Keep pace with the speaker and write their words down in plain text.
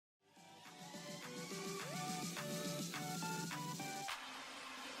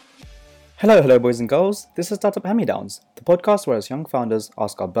Hello, boys and girls. This is Startup Hand-Me-Downs, the podcast where us young founders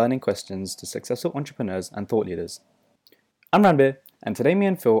ask our burning questions to successful entrepreneurs and thought leaders. I'm Ranbir, and today me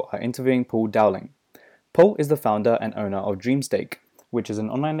and Phil are interviewing Paul Dowling. Paul is the founder and owner of DreamStake, which is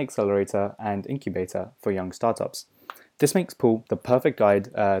an online accelerator and incubator for young startups. This makes Paul the perfect guide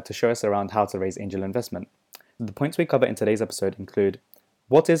to show us around how to raise angel investment. The points we cover in today's episode include: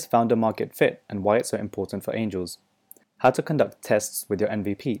 what is founder market fit and why it's so important for angels? How to conduct tests with your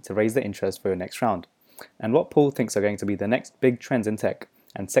MVP to raise the interest for your next round, and what Paul thinks are going to be the next big trends in tech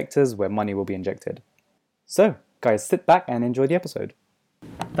and sectors where money will be injected. So, guys, sit back and enjoy the episode.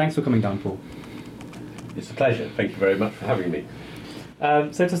 Thanks for coming down, Paul. It's a pleasure. Thank you very much for having me.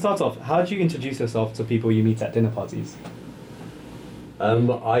 So to start off, how do you introduce yourself to people you meet at dinner parties?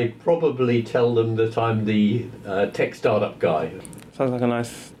 I probably tell them that I'm the tech startup guy. Sounds like a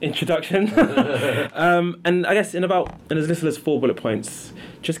nice introduction. And I guess in as little as 4 bullet points,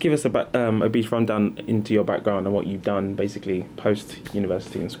 just give us a brief rundown into your background and what you've done basically post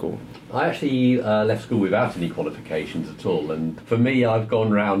university and school. I actually left school without any qualifications at all, and for me, I've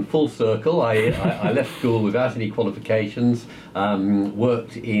gone round full circle. I left school without any qualifications,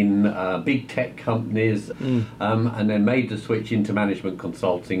 worked in big tech companies, and then made the switch into management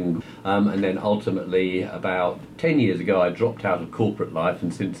consulting, and then ultimately, about 10 years ago, I dropped out of corporate life,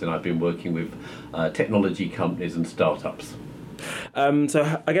 and since then I've been working with technology companies and startups.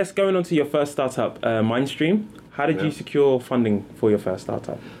 So I guess going on to your first startup, Mindstream, how did you secure funding for your first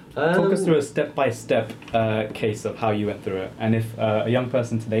startup? Talk us through a step-by-step case of how you went through it. And if a young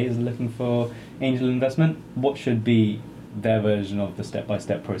person today is looking for angel investment, what should be their version of the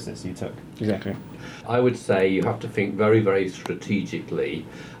step-by-step process you took? Exactly. I would say you have to think very, very strategically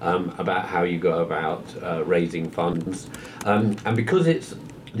about how you go about raising funds. And because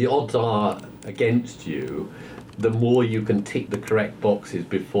the odds are against you, the more you can tick the correct boxes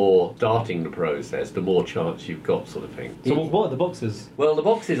before starting the process, the more chance you've got, sort of thing. So what are the boxes? Well, the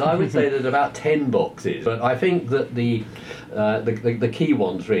boxes, I would say there's about 10 boxes, but I think that the key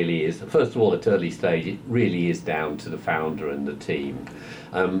ones really is, first of all, at early stage, it really is down to the founder and the team.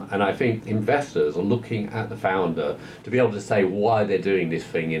 And I think investors are looking at the founder to be able to say why they're doing this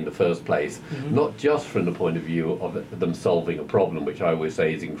thing in the first place, not just from the point of view of them solving a problem, which I always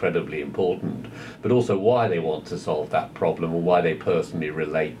say is incredibly important, but also why they want to solve that problem and why they personally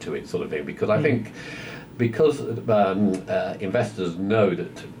relate to it, sort of thing. Because I think because investors know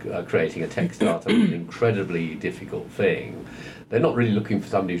that creating a tech startup is an incredibly difficult thing, they're not really looking for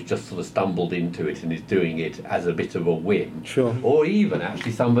somebody who's just sort of stumbled into it and is doing it as a bit of a whim. Sure. Or even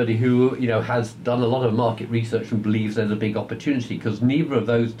actually somebody who, has done a lot of market research and believes there's a big opportunity, because neither of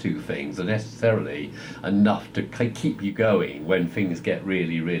those two things are necessarily enough to keep you going when things get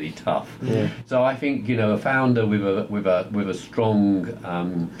really, really tough. Yeah. So I think, a founder with a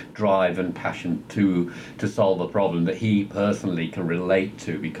strong drive and passion to solve a problem that he personally can relate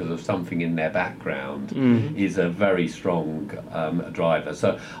to because of something in their background is a very strong driver.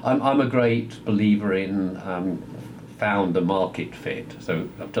 So I'm a great believer in founder market fit. So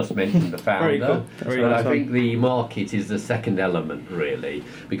I've just mentioned the founder. Very cool. But I think the market is the second element, really,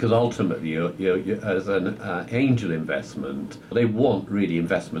 because ultimately you as an angel investment, they want really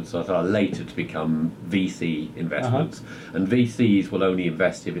investments that are later to become VC investments. And VCs will only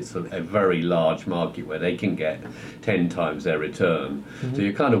invest if it's a very large market where they can get 10 times their return. So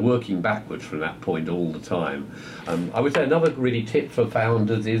you're kind of working backwards from that point all the time. I would say another really tip for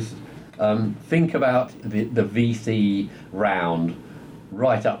founders is think about the VC round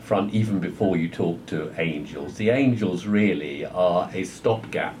right up front, even before you talk to angels. The angels really are a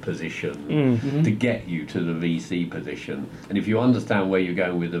stopgap position to get you to the VC position. And if you understand where you're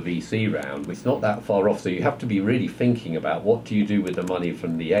going with the VC round, it's not that far off. So you have to be really thinking about what do you do with the money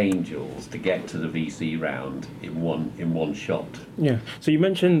from the angels to get to the VC round in one shot. Yeah. So you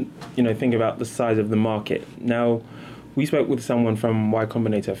mentioned, think about the size of the market. Now, we spoke with someone from Y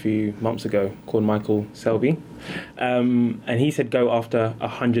Combinator a few months ago called Michael Selby, and he said go after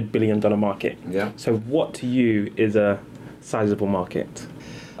 $100 billion market. Yeah. So what to you is a sizable market?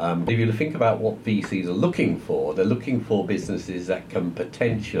 If you think about what VCs are looking for, they're looking for businesses that can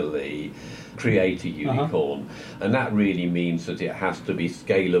potentially create a unicorn. And that really means that it has to be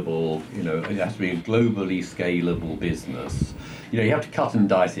scalable, it has to be a globally scalable business. You have to cut and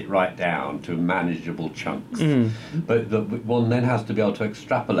dice it right down to manageable chunks. But one then has to be able to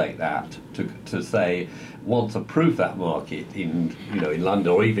extrapolate that to say, once approve that market in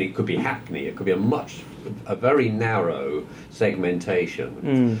London, or even it could be Hackney, it could be a much a very narrow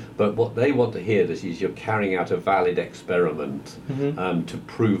segmentation. But what they want to hear is you're carrying out a valid experiment to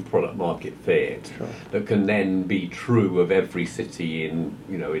prove product market fit that can then be true of every city in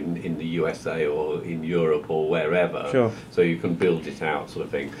the USA or in Europe or wherever. So you can build it out, sort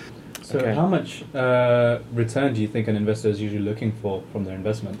of thing. So how much return do you think an investor is usually looking for from their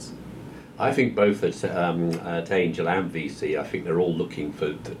investments? I think both at Angel and VC, I think they're all looking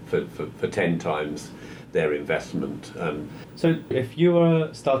for 10 times their investment. So if you were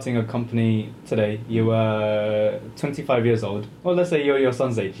starting a company today, you were 25 years old, well, let's say you're your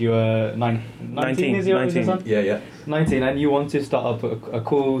son's age, you were 19 is your son? Yeah. 19, and you want to start up a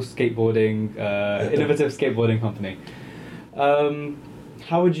cool skateboarding, innovative skateboarding company.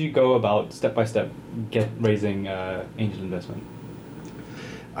 How would you go about, step by step, raising angel investment?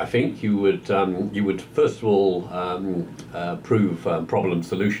 I think you would first of all prove problem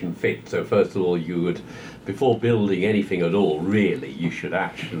solution fit. So first of all, you would, before building anything at all, really, you should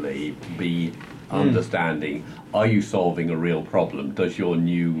actually be understanding: are you solving a real problem? Does your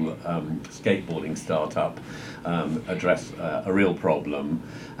new skateboarding startup address a real problem?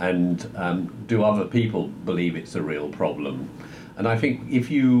 And do other people believe it's a real problem? And I think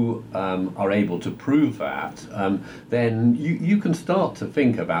if you are able to prove that, then you can start to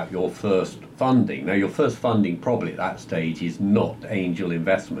think about your first funding. Now, your first funding probably at that stage is not angel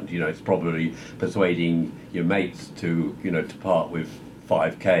investment. It's probably persuading your mates to part with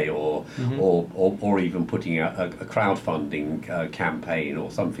 5k or even putting out a crowdfunding campaign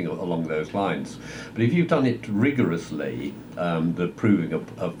or something along those lines. But if you've done it rigorously, the proving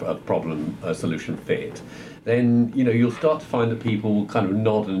of problem solution fit, then you'll start to find that people will kind of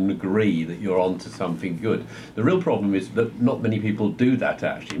nod and agree that you're onto something good. The real problem is that not many people do that.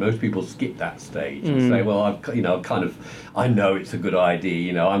 Actually, most people skip that stage and say, "Well, I know it's a good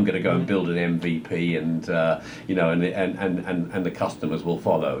idea. I'm going to go and build an MVP, and and the customers will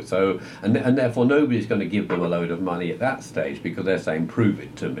follow." So and therefore nobody's going to give them a load of money at that stage because they're saying, "Prove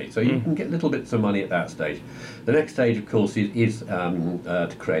it to me." So you can get little bits of money at that stage. The next stage, of course, is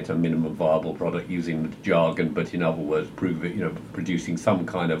to create a minimum viable product using the jargon, but in other words, prove it. Producing some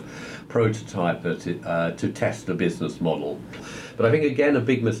kind of prototype that to test a business model. But I think again a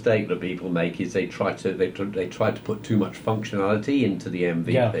big mistake that people make is they try to put too much functionality into the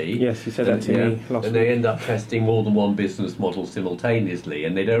MVP. Yeah. Yes, you said that to me last week. And they end up testing more than one business model simultaneously,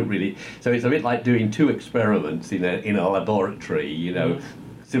 and they don't really. So it's a bit like doing two experiments in a laboratory,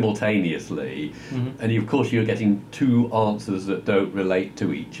 simultaneously, and of course you're getting two answers that don't relate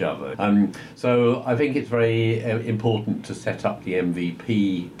to each other. So I think it's very important to set up the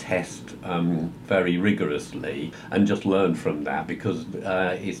MVP test very rigorously and just learn from that, because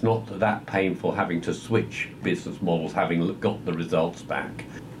it's not that painful having to switch business models having got the results back.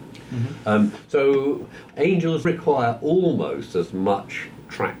 So angels require almost as much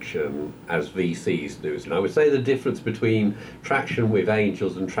traction as VCs do. And I would say the difference between traction with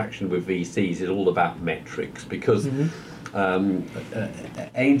angels and traction with VCs is all about metrics, because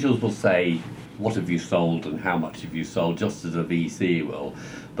angels will say, "What have you sold and how much have you sold?" just as a VC will.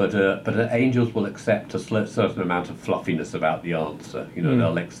 But angels will accept a certain amount of fluffiness about the answer.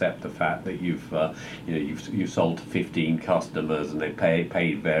 They'll accept the fact that you've sold to 15 customers and they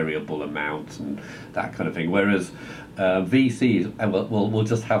paid variable amounts and that kind of thing. Whereas VCs will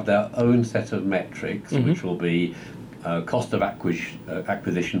just have their own set of metrics, which will be cost of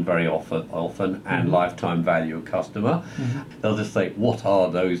acquisition very often and lifetime value of customer. They'll just say, "What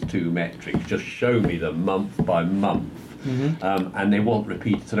are those two metrics? Just show me them month by month." And they want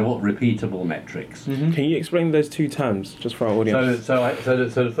repeatable metrics. Can you explain those two terms just for our audience? So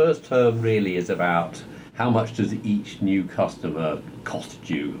the first term really is about how much does each new customer cost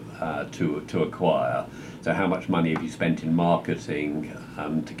you to acquire. So how much money have you spent in marketing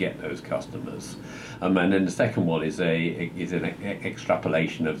to get those customers? And then the second one is an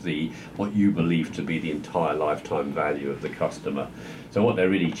extrapolation of what you believe to be the entire lifetime value of the customer. So what they're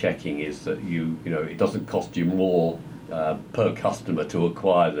really checking is that it doesn't cost you more per customer to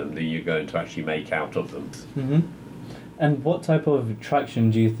acquire them than you're going to actually make out of them. And what type of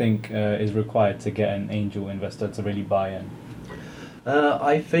traction do you think is required to get an angel investor to really buy in?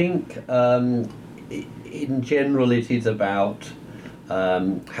 I think in general it is about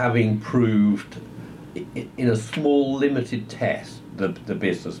having proved in a small limited test the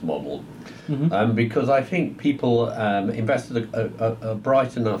business model. Because I think people, investors are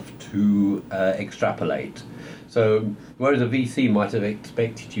bright enough to extrapolate. So whereas a VC might have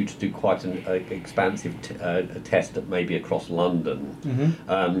expected you to do quite an expansive test that maybe across London,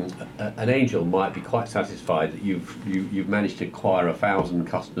 an angel might be quite satisfied that you've managed to acquire 1,000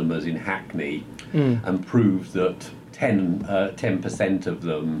 customers in Hackney and prove that 10% of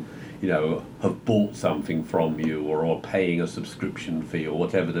them, have bought something from you or are paying a subscription fee or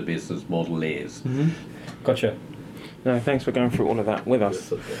whatever the business model is. Gotcha. No, thanks for going through all of that with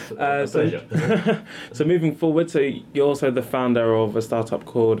us. Pleasure. So moving forward, so you're also the founder of a startup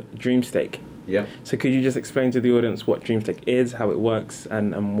called Dreamstake. Yeah. So could you just explain to the audience what Dreamstake is, how it works,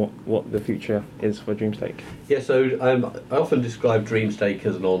 and what the future is for Dreamstake? Yeah, so I often describe Dreamstake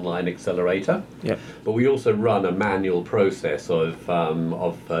as an online accelerator. Yeah. But we also run a manual process of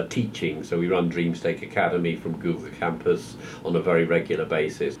teaching. So we run Dreamstake Academy from Google Campus on a very regular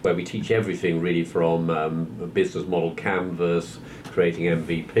basis, where we teach everything really from a business model canvas, creating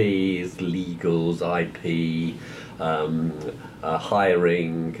MVPs, legals, IP,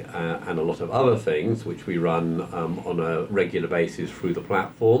 hiring, and a lot of other things, which we run on a regular basis through the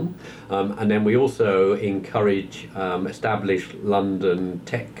platform. And then we also encourage established London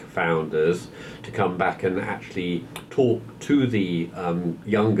tech founders to come back and actually talk to the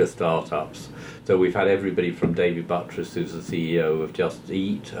younger startups. So we've had everybody from David Buttress, who's the CEO of Just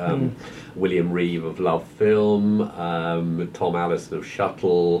Eat, William Reeve of Love Film, Tom Allison of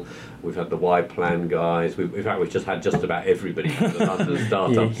Shuttle. We've had the Y Plan guys. In fact, we've just had just about everybody from the London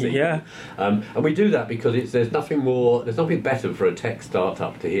startup scene. Yeah. And we do that because there's nothing better for a tech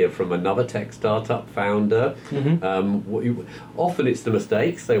startup to hear from another tech startup founder. Often it's the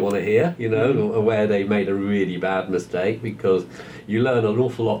mistakes they want to hear, where they made a really bad mistake, because you learn an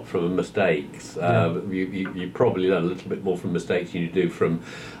awful lot from mistakes. You probably learn a little bit more from mistakes than you do from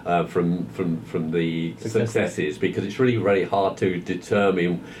the successes, because it's really very hard to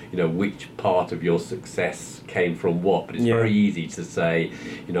determine, which part of your success came from what. But it's very easy to say,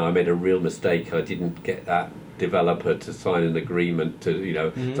 I made a real mistake. I didn't get that developer to sign an agreement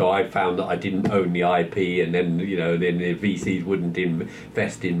to, so I found that I didn't own the IP, and then, then the VCs wouldn't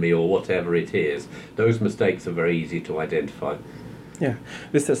invest in me, or whatever it is. Those mistakes are very easy to identify. Yeah,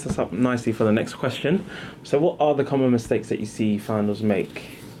 this sets us up nicely for the next question. So what are the common mistakes that you see founders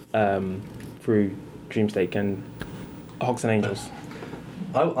make through Dreamstake and Hawks and Angels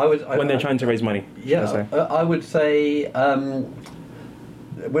when they're trying to raise money? Yeah, I would say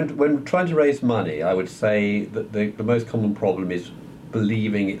when trying to raise money, I would say that the most common problem is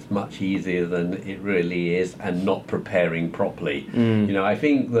believing it's much easier than it really is, and not preparing properly. I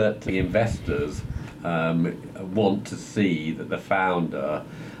think that the investors want to see that the founder,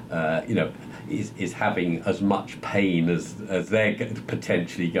 is having as much pain as they're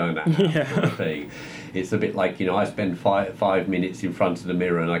potentially going to have, sort of thing. It's a bit like, I spend 5 minutes in front of the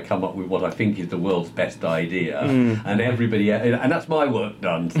mirror and I come up with what I think is the world's best idea, and everybody, and that's my work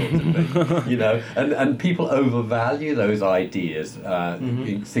done, sort of thing. And people overvalue those ideas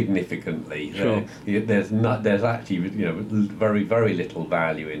significantly. Sure. There's actually very, very little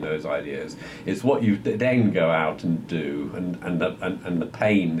value in those ideas. It's what you then go out and do, and the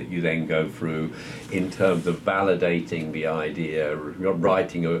pain that you then go through in terms of validating the idea,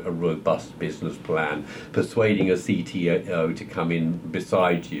 writing a robust business plan, persuading a CTO to come in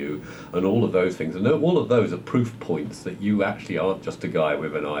beside you, and all of those things. And all of those are proof points that you actually aren't just a guy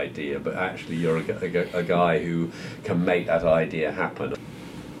with an idea, but actually you're a guy who can make that idea happen.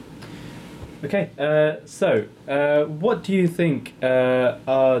 Okay, so what do you think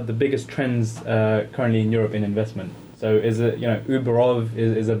are the biggest trends currently in Europe in investment? So is it, Uber of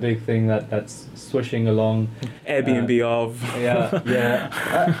is a big thing that's swishing along. Airbnb of.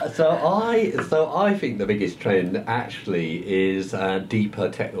 Yeah. So I think the biggest trend actually is deeper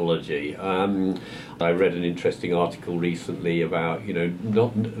technology. I read an interesting article recently about,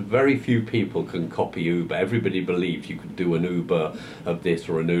 not very few people can copy Uber. Everybody believed you could do an Uber of this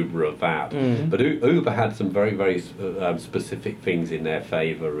or an Uber of that. But Uber had some very, very specific things in their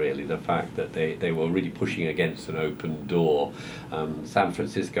favour, really. The fact that they were really pushing against an open door. San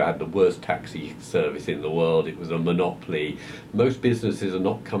Francisco had the worst taxi service in the world. It was a monopoly. Most businesses are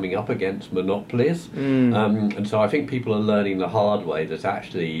not coming up against monopolies. And so I think people are learning the hard way that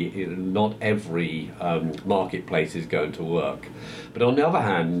actually not every marketplace is going to work. But on the other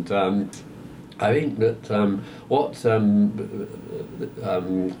hand, I think that what the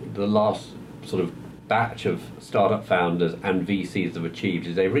last sort of batch of startup founders and VCs have achieved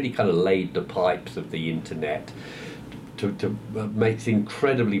is they really kind of laid the pipes of the internet to make this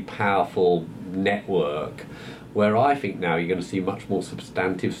incredibly powerful network where I think now you're going to see much more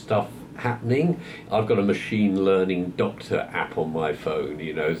substantive stuff happening. I've got a machine learning doctor app on my phone,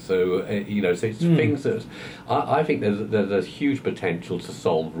 so so it's things that I think there's a huge potential to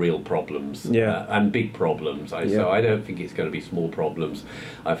solve real problems, and big problems. So I don't think it's going to be small problems.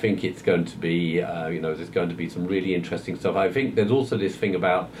 I think it's going to be there's going to be some really interesting stuff. I think there's also this thing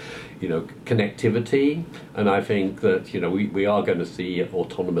about connectivity, and I think that we are going to see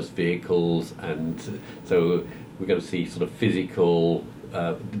autonomous vehicles, and so we're going to see sort of physical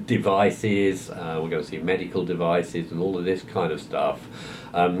devices, we're going to see medical devices and all of this kind of stuff,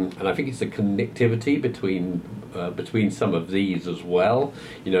 and I think it's a connectivity between some of these as well,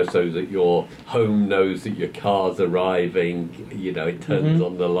 so that your home knows that your car's arriving, it turns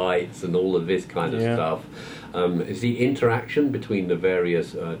on the lights and all of this kind of stuff. It's the interaction between the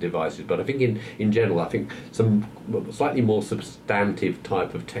various devices, but I think in general, I think some slightly more substantive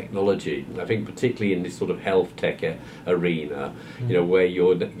type of technology. I think particularly in this sort of health tech arena, where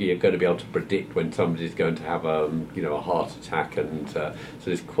you're going to be able to predict when somebody's going to have a heart attack, and so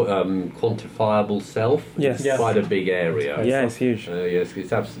this quantifiable self. Yes. It's quite a big area. Yeah, it's huge. Yes,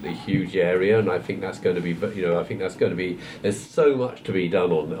 it's absolutely huge area, and I think that's going to be there's so much to be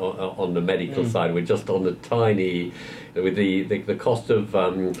done on the medical side. We're just on the tiny, with the cost of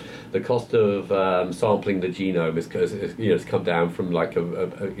sampling the genome has come down from like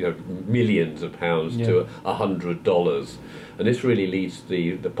millions of pounds to $100, and this really leads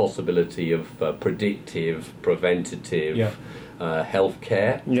to the possibility of predictive, preventative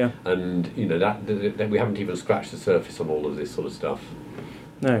healthcare. And that we haven't even scratched the surface on all of this sort of stuff.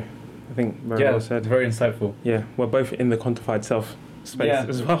 No, I think very well said. Very insightful. Yeah, we're both in the quantified self space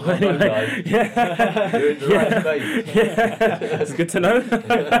as well. Anyway. You're in the right space. It's good to know.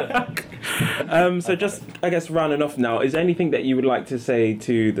 So just, I guess, rounding off now, is there anything that you would like to say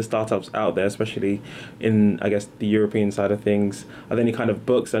to the startups out there, especially in, I guess, the European side of things? Are there any kind of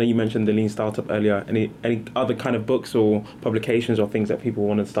books? I know you mentioned the Lean Startup earlier. Any other kind of books or publications or things that people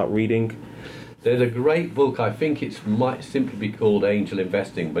want to start reading? There's a great book, I think it might simply be called Angel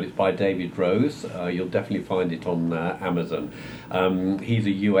Investing, but it's by David Rose. You'll definitely find it on Amazon. He's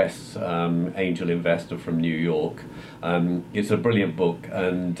a US angel investor from New York. It's a brilliant book,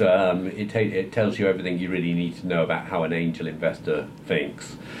 and it tells you everything you really need to know about how an angel investor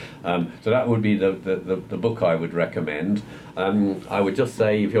thinks. So that would be the book I would recommend. I would just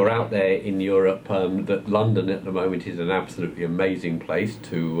say, if you're out there in Europe, that London at the moment is an absolutely amazing place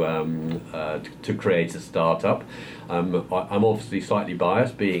to create a startup. I'm obviously slightly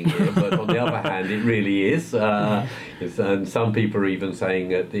biased being here, but on the other hand, it really is. And some people are even saying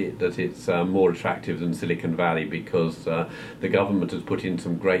that it's more attractive than Silicon Valley, because the government has put in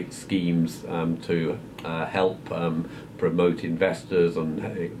some great schemes to help promote investors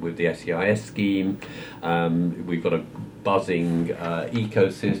with the SEIS scheme. We've got a buzzing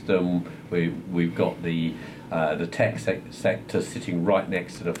ecosystem. We've got the tech sector sitting right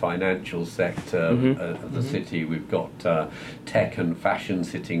next to the financial sector of the city. We've got tech and fashion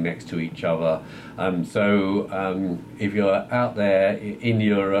sitting next to each other. So if you're out there in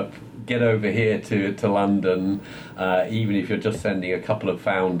Europe, get over here to London, even if you're just sending a couple of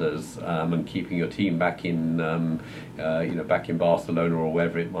founders and keeping your team back in back in Barcelona or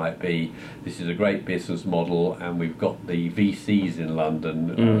wherever it might be. This is a great business model, and we've got the VCs in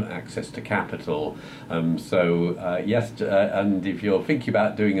London, access to capital. Yes, and if you're thinking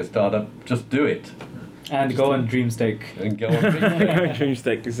about doing a startup, just do it. And go on Dreamstake. And go on Dreamstake.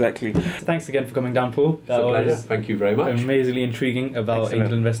 Dreamstake, exactly. Thanks again for coming down, Paul. That was thank you very much. Amazingly intriguing about Excellent.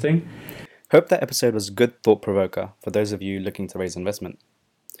 angel investing. Hope that episode was a good thought provoker for those of you looking to raise investment.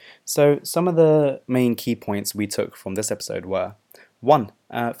 So some of the main key points we took from this episode were: 1,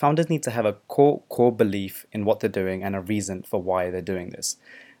 founders need to have a core belief in what they're doing and a reason for why they're doing this.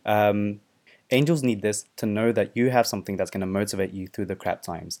 Angels need this to know that you have something that's going to motivate you through the crap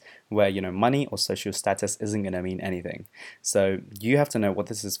times, where money or social status isn't going to mean anything. So you have to know what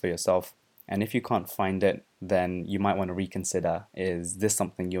this is for yourself, and if you can't find it, then you might want to reconsider, is this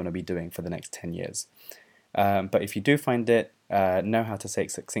something you want to be doing for the next 10 years? But if you do find it, know how to say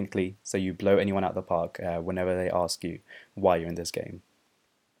it succinctly so you blow anyone out of the park whenever they ask you why you're in this game.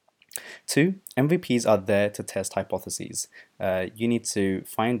 2, MVPs are there to test hypotheses. You need to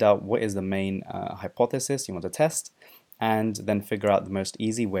find out what is the main hypothesis you want to test, and then figure out the most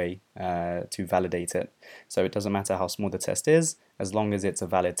easy way to validate it. So it doesn't matter how small the test is, as long as it's a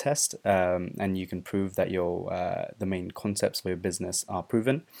valid test and you can prove that the main concepts for your business are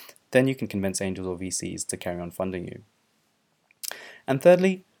proven, then you can convince angels or VCs to carry on funding you. And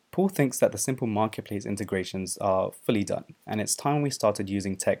thirdly, Paul thinks that the simple marketplace integrations are fully done, and it's time we started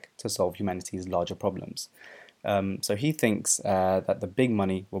using tech to solve humanity's larger problems. So he thinks that the big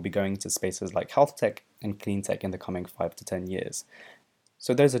money will be going to spaces like health tech and clean tech in the coming 5 to 10 years.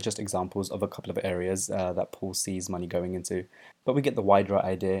 So those are just examples of a couple of areas that Paul sees money going into. But we get the wider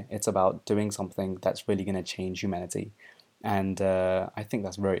idea. It's about doing something that's really going to change humanity. And I think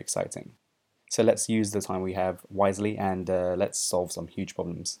that's very exciting. So let's use the time we have wisely and let's solve some huge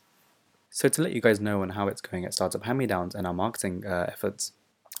problems. So to let you guys know on how it's going at Startup Hand-Me-Downs and our marketing efforts,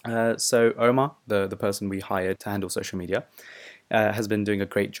 so Omar, the person we hired to handle social media, has been doing a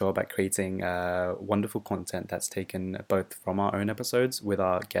great job at creating wonderful content that's taken both from our own episodes with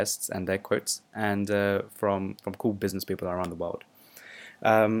our guests and their quotes, and from cool business people around the world.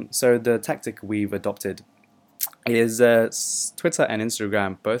 So the tactic we've adopted is Twitter and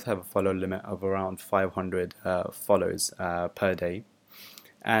Instagram both have a follow limit of around 500 follows per day.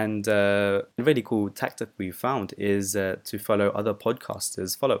 And a really cool tactic we found is to follow other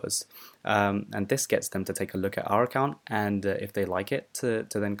podcasters' followers. And this gets them to take a look at our account, and if they like it, to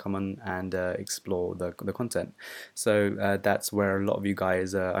then come on and explore the content. So that's where a lot of you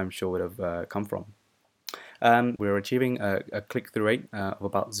guys, I'm sure, would have come from. We're achieving a click-through rate of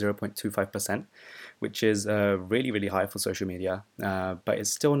about 0.25%, which is really, really high for social media, but it's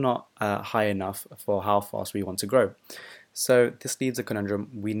still not high enough for how fast we want to grow. So this leaves a conundrum.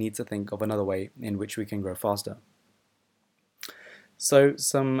 We need to think of another way in which we can grow faster. So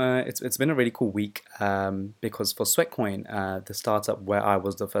it's been a really cool week because for Sweatcoin, the startup where I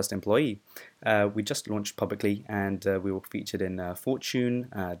was the first employee, we just launched publicly, and we were featured in Fortune,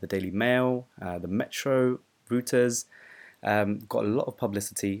 the Daily Mail, the Metro, Reuters. Got a lot of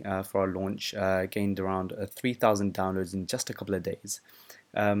publicity for our launch, gained around 3,000 downloads in just a couple of days.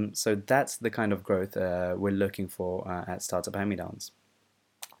 So that's the kind of growth we're looking for at Startup Hand-Me-Downs.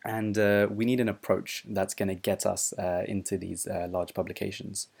 And we need an approach that's going to get us into these large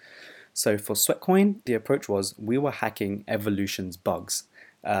publications. So for Sweatcoin, the approach was we were hacking Evolution's bugs.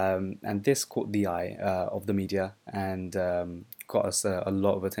 And this caught the eye of the media and got us a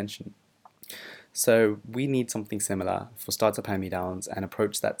lot of attention. So we need something similar for Startup Hand-Me-Downs, an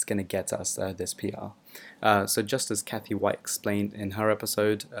approach that's going to get us this PR. So just as Kathy White explained in her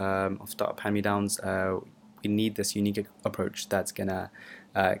episode of Startup Hand-Me-Downs, we need this unique approach that's going to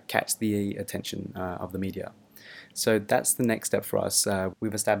catch the attention of the media. So that's the next step for us.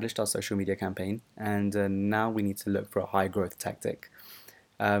 We've established our social media campaign, and now we need to look for a high growth tactic.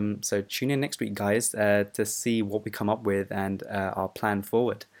 So tune in next week, guys, to see what we come up with and our plan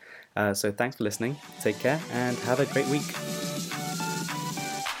forward. So thanks for listening, take care, and have a great week.